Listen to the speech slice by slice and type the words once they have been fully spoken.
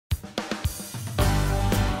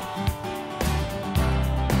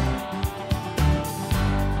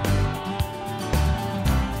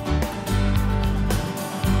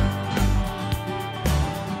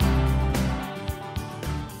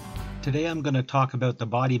Today I'm going to talk about the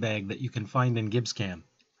body bag that you can find in GibbsCAM.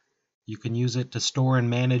 You can use it to store and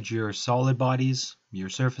manage your solid bodies, your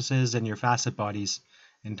surfaces, and your facet bodies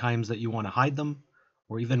in times that you want to hide them,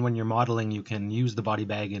 or even when you're modeling you can use the body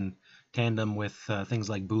bag in tandem with things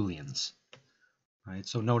like booleans. Right,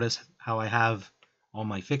 so notice how I have all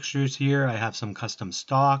my fixtures here. I have some custom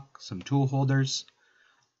stock, some tool holders,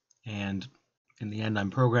 and in the end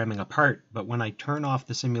I'm programming a part, but when I turn off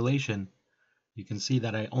the simulation you can see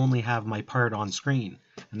that I only have my part on screen,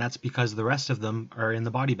 and that's because the rest of them are in the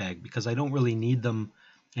body bag because I don't really need them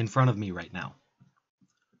in front of me right now.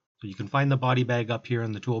 So you can find the body bag up here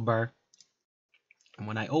in the toolbar, and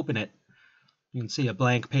when I open it you can see a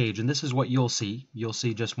blank page, and this is what you'll see. You'll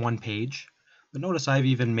see just one page, but notice I've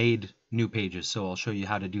even made new pages, so I'll show you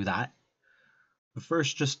how to do that. But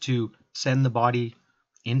first, just to send the body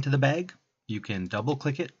into the bag, you can double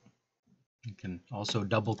click it. You can also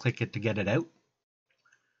double click it to get it out.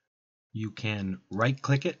 You can right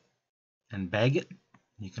click it and bag it.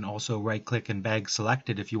 You can also right click and bag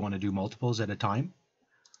selected if you want to do multiples at a time.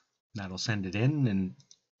 That'll send it in, and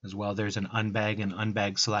as well there's an unbag and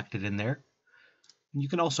unbag selected in there. You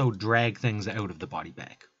can also drag things out of the body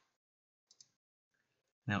bag.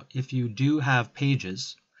 Now if you do have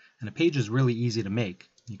pages, and a page is really easy to make,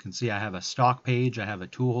 you can see I have a stock page, I have a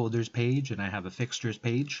tool holders page, and I have a fixtures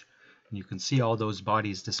page, and you can see all those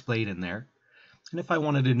bodies displayed in there. And if I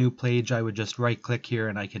wanted a new page, I would just right click here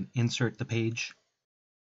and I can insert the page.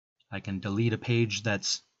 I can delete a page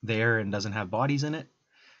that's there and doesn't have bodies in it,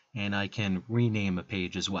 and I can rename a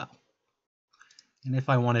page as well. And if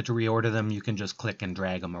I wanted to reorder them, you can just click and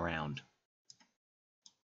drag them around.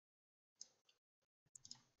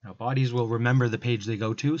 Now bodies will remember the page they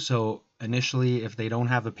go to, so initially if they don't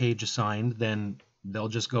have a page assigned, then they'll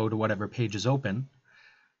just go to whatever page is open.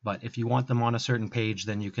 But if you want them on a certain page,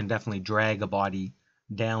 then you can definitely drag a body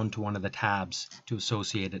down to one of the tabs to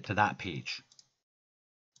associate it to that page.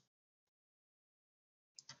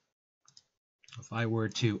 If I were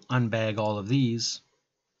to unbag all of these,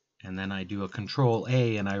 and then I do a Control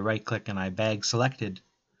A and I right click and I bag selected,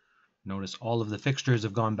 notice all of the fixtures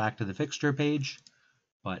have gone back to the fixture page,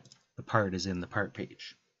 but the part is in the part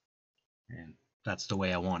page. And that's the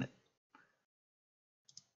way I want it.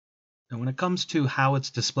 And when it comes to how it's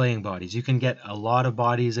displaying bodies, you can get a lot of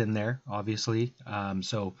bodies in there, obviously.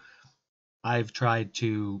 So I've tried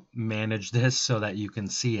to manage this so that you can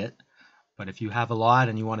see it. But if you have a lot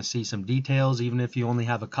and you want to see some details, even if you only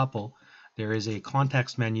have a couple, there is a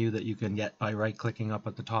context menu that you can get by right-clicking up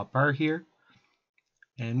at the top bar here.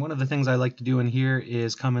 And one of the things I like to do in here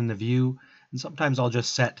is come in the view, and sometimes I'll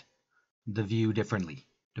just set the view differently,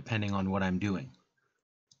 depending on what I'm doing.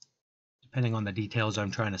 Depending on the details I'm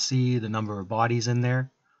trying to see, the number of bodies in there,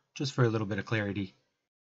 just for a little bit of clarity.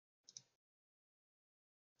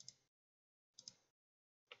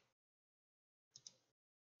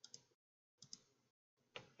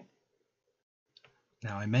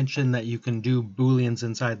 Now I mentioned that you can do booleans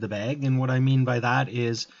inside the bag, and what I mean by that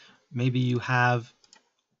is maybe you have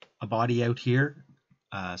a body out here,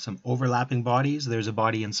 some overlapping bodies. There's a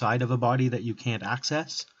body inside of a body that you can't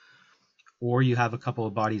access. Or you have a couple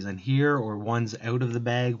of bodies in here, or one's out of the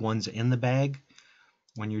bag, one's in the bag.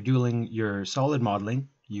 When you're doing your solid modeling,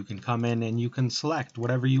 you can come in and you can select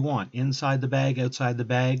whatever you want, inside the bag, outside the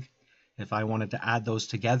bag. If I wanted to add those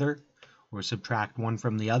together or subtract one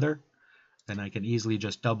from the other, then I can easily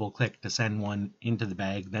just double click to send one into the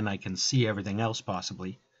bag, then I can see everything else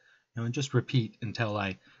possibly. And just repeat until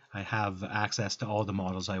I have access to all the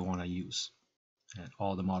models I want to use, and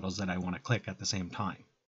all the models that I want to click at the same time.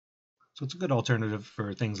 So it's a good alternative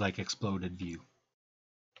for things like exploded view.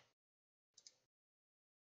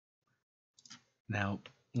 Now,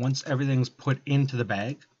 once everything's put into the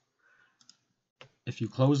bag, if you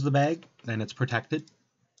close the bag, then it's protected.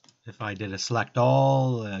 If I did a select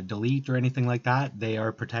all, delete, or anything like that, they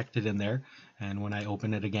are protected in there. And when I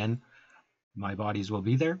open it again, my bodies will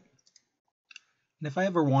be there. And if I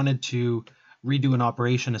ever wanted to redo an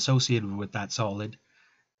operation associated with that solid,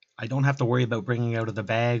 I don't have to worry about bringing it out of the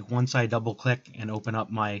bag. Once I double click and open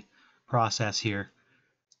up my process here,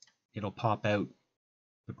 it'll pop out.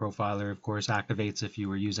 The profiler, of course, activates if you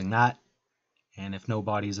were using that, and if no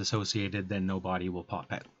body is associated, then no body will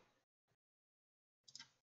pop out.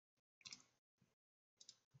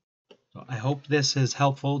 So I hope this is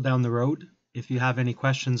helpful down the road. If you have any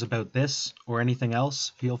questions about this or anything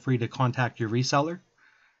else, feel free to contact your reseller,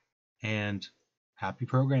 and happy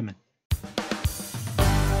programming.